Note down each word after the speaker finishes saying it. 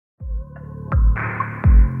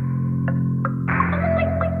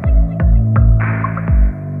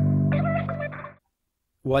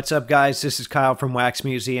What's up, guys? This is Kyle from Wax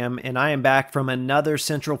Museum, and I am back from another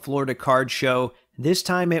Central Florida card show. This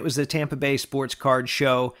time it was the Tampa Bay Sports Card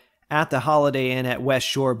Show at the Holiday Inn at West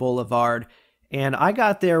Shore Boulevard. And I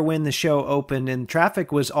got there when the show opened, and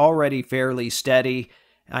traffic was already fairly steady.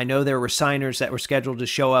 I know there were signers that were scheduled to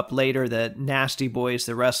show up later, the Nasty Boys,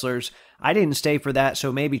 the wrestlers. I didn't stay for that,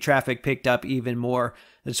 so maybe traffic picked up even more.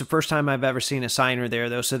 It's the first time I've ever seen a signer there,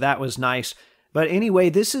 though, so that was nice. But anyway,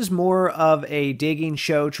 this is more of a digging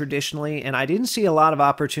show traditionally, and I didn't see a lot of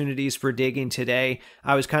opportunities for digging today.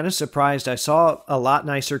 I was kind of surprised. I saw a lot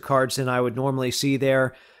nicer cards than I would normally see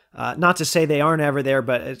there. Not to say they aren't ever there,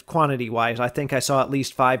 but quantity-wise, I think I saw at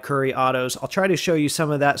least 5 Curry autos. I'll try to show you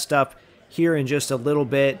some of that stuff here in just a little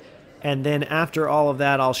bit, and then after all of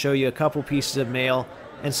that, I'll show you a couple pieces of mail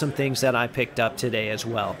and some things that I picked up today as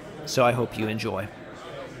well. So I hope you enjoy.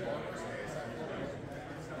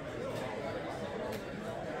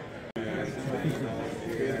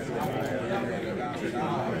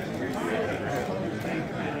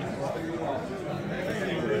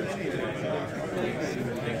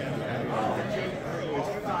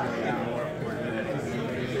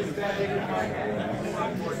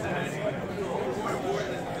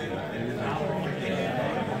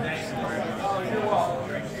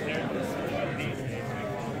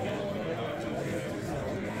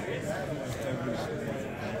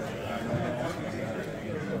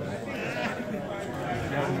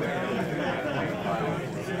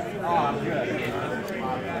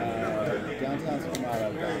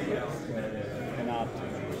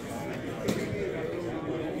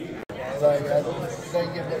 Like, I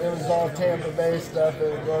think if it was all Tampa Bay stuff,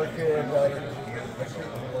 it would work here better.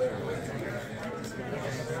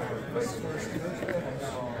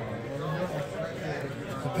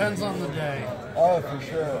 Depends on the day. Oh, for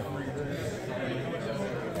sure.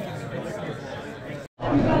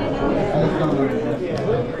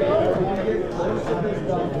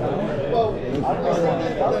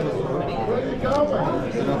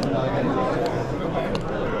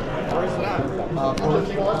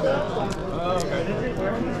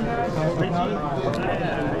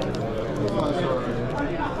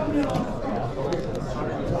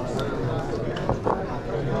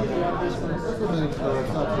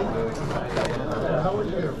 How are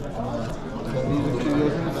you?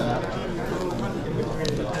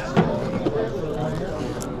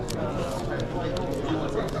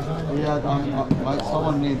 Yeah,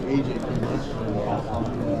 someone named AJ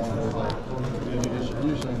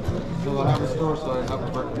distribution. So I have a store, so I have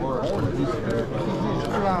to work more. I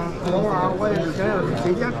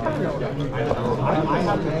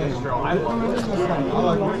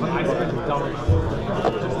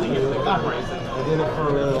did it for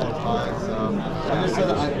a really long time, so I just said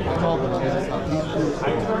I called the business up.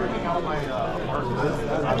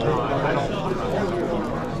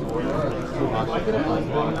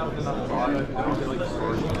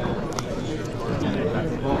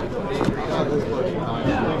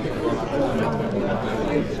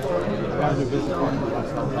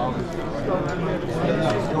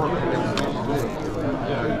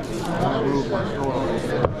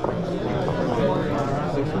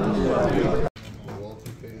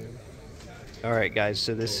 Alright guys,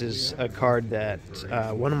 so this is a card that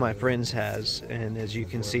one of my friends has, and as you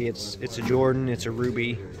can see it's a Jordan, it's a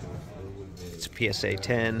Ruby, it's a PSA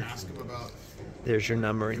 10, there's your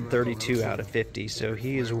number, and 32 out of 50, so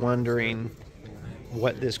he is wondering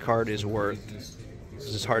what this card is worth.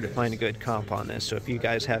 It's hard to find a good comp on this, so if you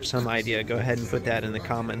guys have some idea, go ahead and put that in the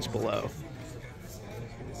comments below.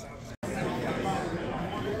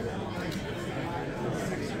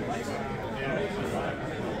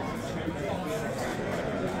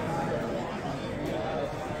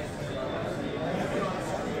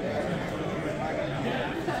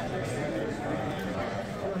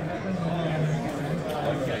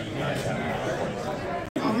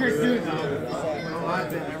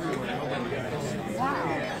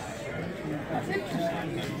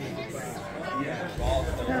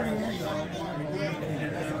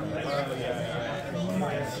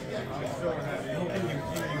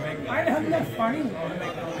 I have no funny. I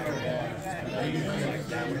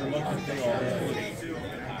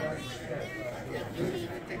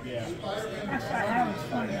have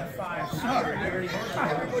funny at 5. Sorry.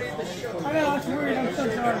 I know, it's weird. I'm so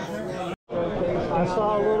sorry. I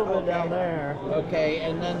saw a little bit down there. Okay,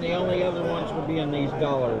 and then the only other ones would be in these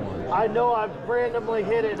dollar ones. I know I've randomly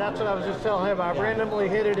hit it. That's what I was just telling him. I've randomly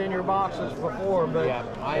hit it in your boxes before, but Yeah,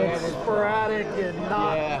 I it's haven't- sporadic and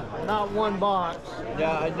not one box.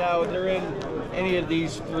 Yeah, no, they're in any of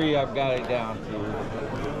these three. I've got it down to.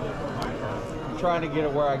 I'm trying to get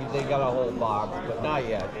it where they got a whole box, but not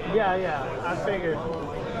yet. Yeah, I figured.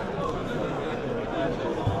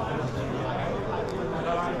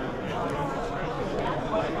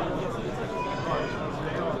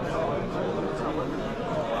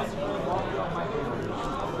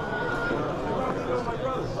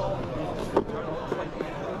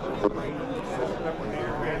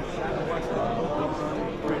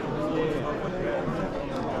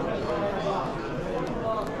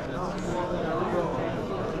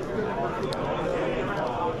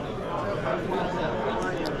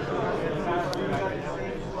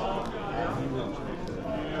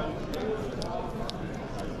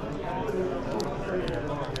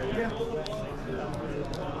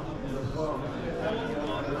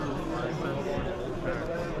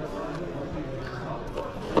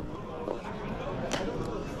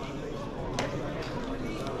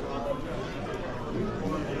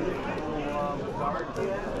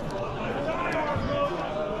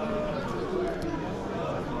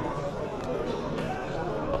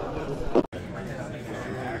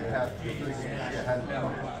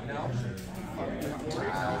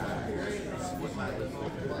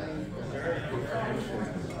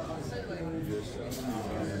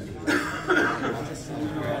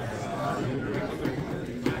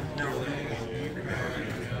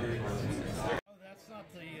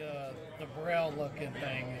 The braille looking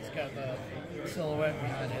thing. It's got the silhouette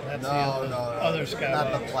behind it. That's No, the other, no, other skybox.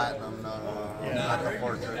 not the platinum. No, not the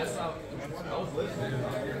portraits.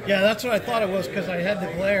 Yeah, that's what I thought it was because I had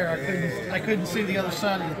the glare. I couldn't see the other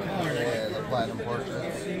side of the car. Yeah, the platinum portraits.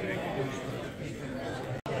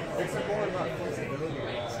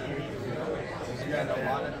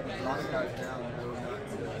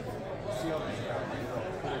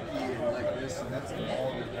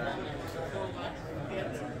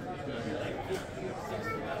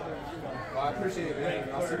 I appreciate it, man.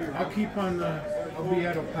 I'll see you. I'll keep on the. I'll be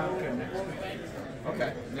at Opelka next week.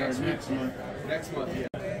 Okay. Next month. Next month, yeah.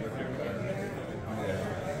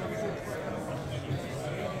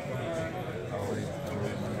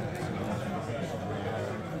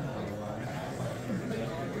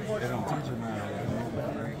 They don't teach them how to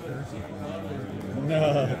No.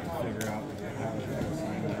 figure out how to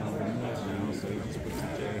sign down, so you just put the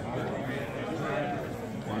J hard.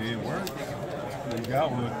 And it works. You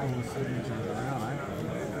got one of the coolest signatures around, I think.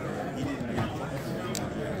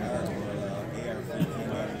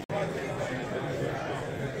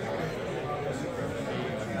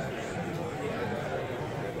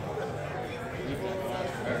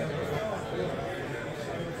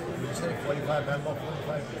 Did you say 45 Venmo,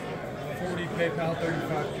 45? 40 PayPal,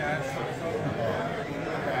 35 cash.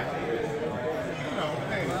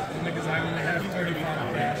 Because I only have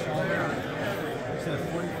 35 cash already. You said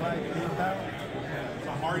 45 PayPal?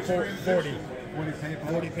 40. 40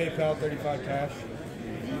 PayPal? 40 PayPal, 35 cash.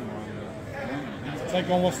 It's like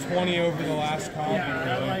almost 20 over the last copy.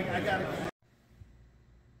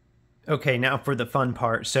 Okay, now for the fun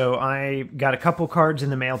part. So I got a couple cards in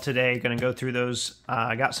the mail today. Going to go through those.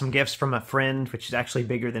 I got some gifts from a friend, which is actually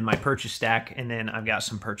bigger than my purchase stack. And then I've got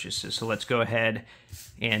some purchases. So let's go ahead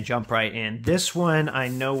and jump right in. This one, I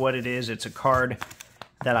know what it is. It's a card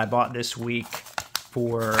that I bought this week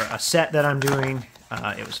for a set that I'm doing.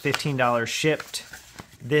 It was $15 shipped.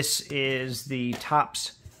 This is the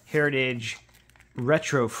Topps Heritage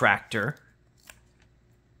Retrofractor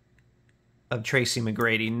of Tracy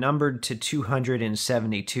McGrady, numbered to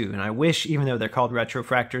 272. And I wish, even though they're called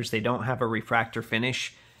retrofractors, they don't have a refractor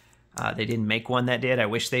finish. They didn't make one that did. I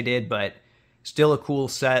wish they did, but still a cool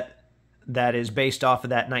set that is based off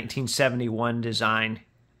of that 1971 design.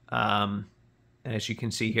 And as you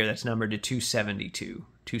can see here, that's numbered to 272.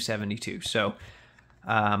 272. So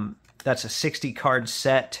that's a 60 card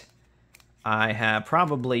set. I have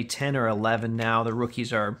probably 10 or 11 now. The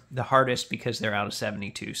rookies are the hardest because they're out of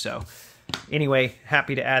 72. So anyway,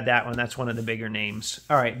 happy to add that one. That's one of the bigger names.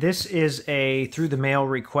 All right, this is a through the mail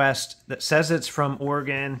request that says it's from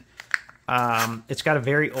Oregon. It's got a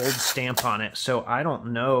very old stamp on it, so I don't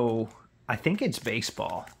know. I think it's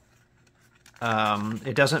baseball.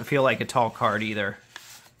 It doesn't feel like a tall card either.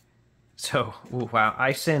 So, ooh, wow,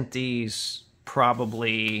 I sent these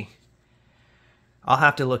probably... I'll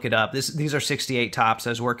have to look it up. These are 68 tops.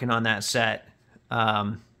 I was working on that set.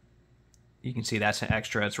 You can see that's an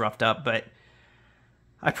extra. It's roughed up, but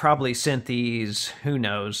I probably sent these, who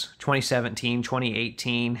knows, 2017,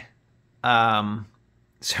 2018.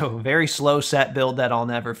 So very slow set build that I'll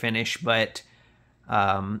never finish, but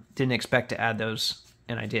didn't expect to add those,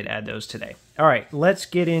 and I did add those today. All right, let's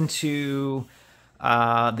get into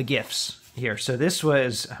the gifts here. So this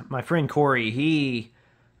was my friend Corey. He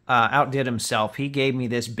outdid himself. He gave me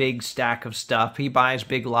this big stack of stuff. He buys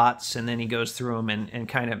big lots, and then he goes through them and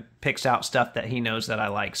kind of picks out stuff that he knows that I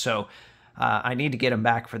like. So I need to get him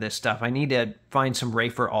back for this stuff. I need to find some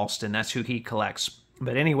Rafer Alston. That's who he collects.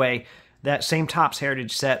 But anyway, that same Topps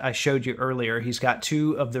Heritage set I showed you earlier, he's got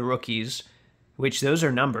 2 of the rookies, which those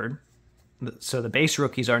are numbered. So the base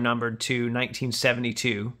rookies are numbered to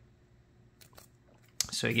 1972.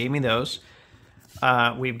 So he gave me those.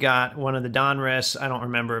 We've got one of the Donruss. I don't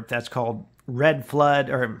remember if that's called Red Flood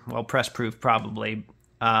or, well, Press Proof probably.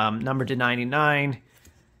 Numbered to 99.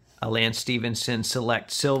 A Lance Stevenson Select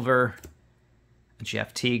Silver.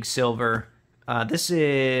 Jeff Teague Silver. This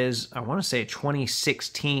is, I want to say,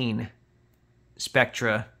 2016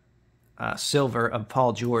 Spectra Silver of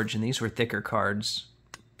Paul George, and these were thicker cards.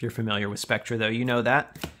 If you're familiar with Spectra, though, you know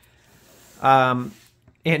that.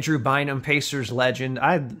 Andrew Bynum, Pacers legend.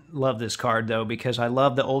 I love this card, though, because I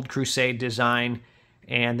love the old Crusade design.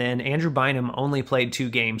 And then Andrew Bynum only played 2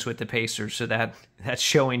 games with the Pacers, so that's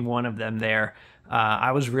showing one of them there.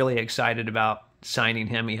 I was really excited about signing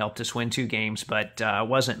him. He helped us win 2 games, but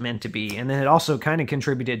wasn't meant to be. And then it also kind of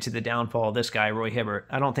contributed to the downfall of this guy, Roy Hibbert.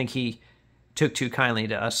 I don't think he took too kindly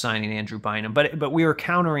to us signing Andrew Bynum, but we were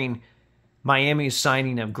countering Miami's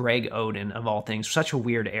signing of Greg Oden, of all things. Such a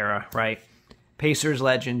weird era, right? Pacers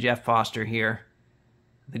legend Jeff Foster here,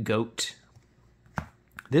 the GOAT.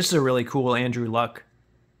 This is a really cool Andrew Luck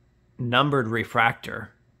numbered refractor,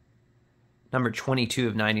 number 22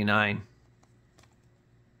 of 99.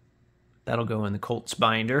 That'll go in the Colts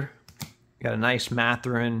binder. Got a nice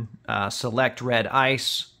Matherin Select Red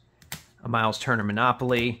Ice, a Miles Turner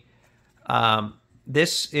Monopoly.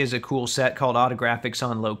 This is a cool set called Autographics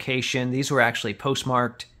on Location. These were actually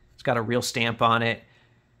postmarked. It's got a real stamp on it.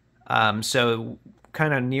 So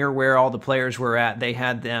kind of near where all the players were at, they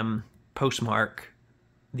had them postmark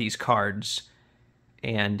these cards.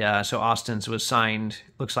 And so Austin's was signed,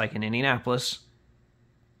 looks like in Indianapolis.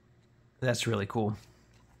 That's really cool.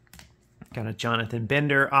 Got a Jonathan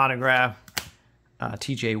Bender autograph.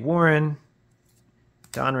 TJ Warren.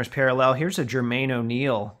 Donruss parallel. Here's a Jermaine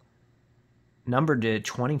O'Neal, numbered to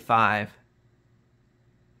 25.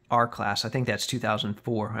 R class. I think that's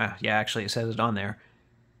 2004. Yeah, actually it says it on there.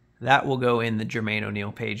 That will go in the Jermaine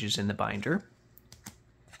O'Neal pages in the binder.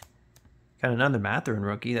 Got another Matherin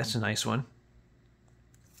rookie. That's a nice one.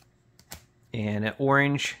 And an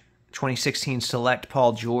orange 2016 Select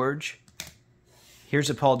Paul George. Here's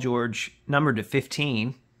a Paul George numbered to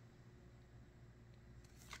 15.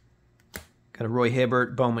 Got a Roy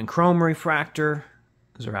Hibbert Bowman Chrome refractor.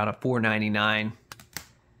 Those are out of $4.99.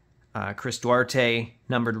 Chris Duarte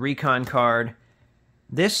numbered recon card.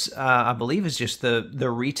 This, I believe, is just the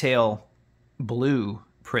retail blue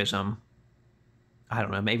prism. I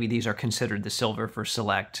don't know. Maybe these are considered the silver for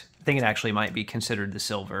Select. I think it actually might be considered the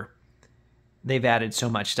silver. They've added so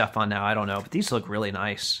much stuff on now. I don't know. But these look really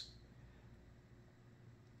nice.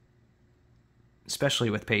 Especially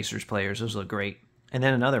with Pacers players. Those look great. And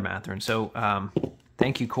then another Matherin. So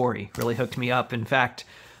thank you, Corey. Really hooked me up. In fact,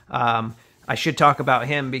 I should talk about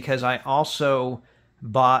him because I also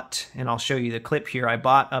bought, and I'll show you the clip here, I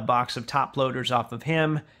bought a box of top loaders off of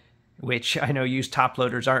him, which I know used top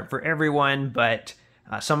loaders aren't for everyone, but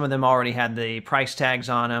some of them already had the price tags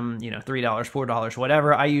on them, you know, $3, $4,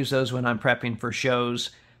 whatever. I use those when I'm prepping for shows.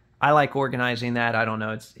 I like organizing that. I don't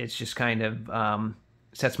know. It's just kind of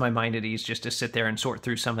sets my mind at ease just to sit there and sort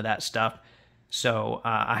through some of that stuff. So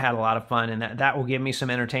I had a lot of fun, and that will give me some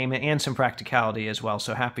entertainment and some practicality as well.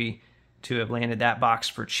 So happy to have landed that box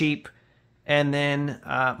for cheap. And then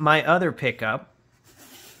my other pickup,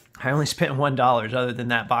 I only spent $1 other than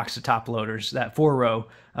that box of top loaders, that 4-row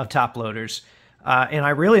of top loaders. And I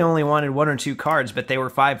really only wanted 1 or 2 cards, but they were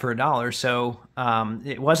 5 for $1. So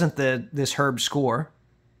it wasn't this Herb Score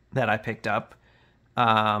that I picked up.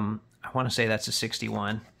 I want to say that's a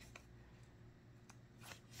 61.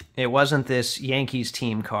 It wasn't this Yankees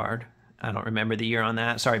team card. I don't remember the year on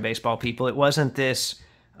that. Sorry, baseball people. It wasn't this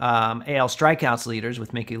AL strikeouts leaders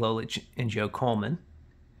with Mickey Lolich and Joe Coleman.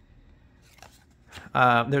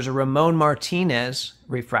 There's a Ramon Martinez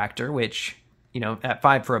refractor, which, you know, at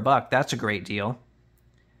 5 for $1, that's a great deal.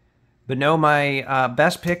 But no, my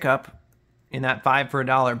best pickup in that 5 for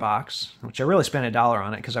 $1 box, which I really spent $1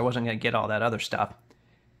 on it because I wasn't going to get all that other stuff,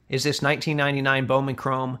 is this 1999 Bowman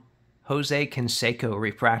Chrome Jose Canseco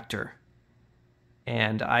refractor.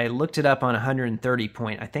 And I looked it up on 130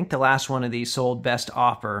 point. I think the last one of these sold best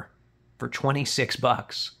offer for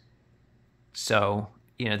 $26. So,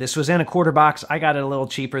 you know, this was in a quarter box. I got it a little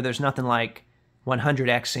cheaper. There's nothing like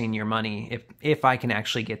 100xing your money if I can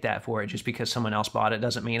actually get that for it. Just because someone else bought it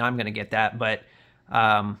doesn't mean I'm going to get that. But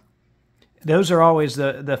those are always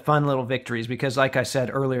the fun little victories because, like I said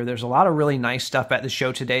earlier, there's a lot of really nice stuff at the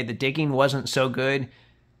show today. The digging wasn't so good,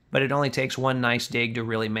 but it only takes one nice dig to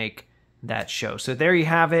really make that show. So there you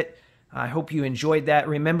have it. I hope you enjoyed that.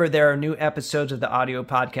 Remember, there are new episodes of the audio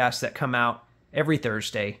podcast that come out every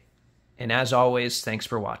Thursday. And as always, thanks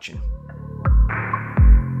for watching.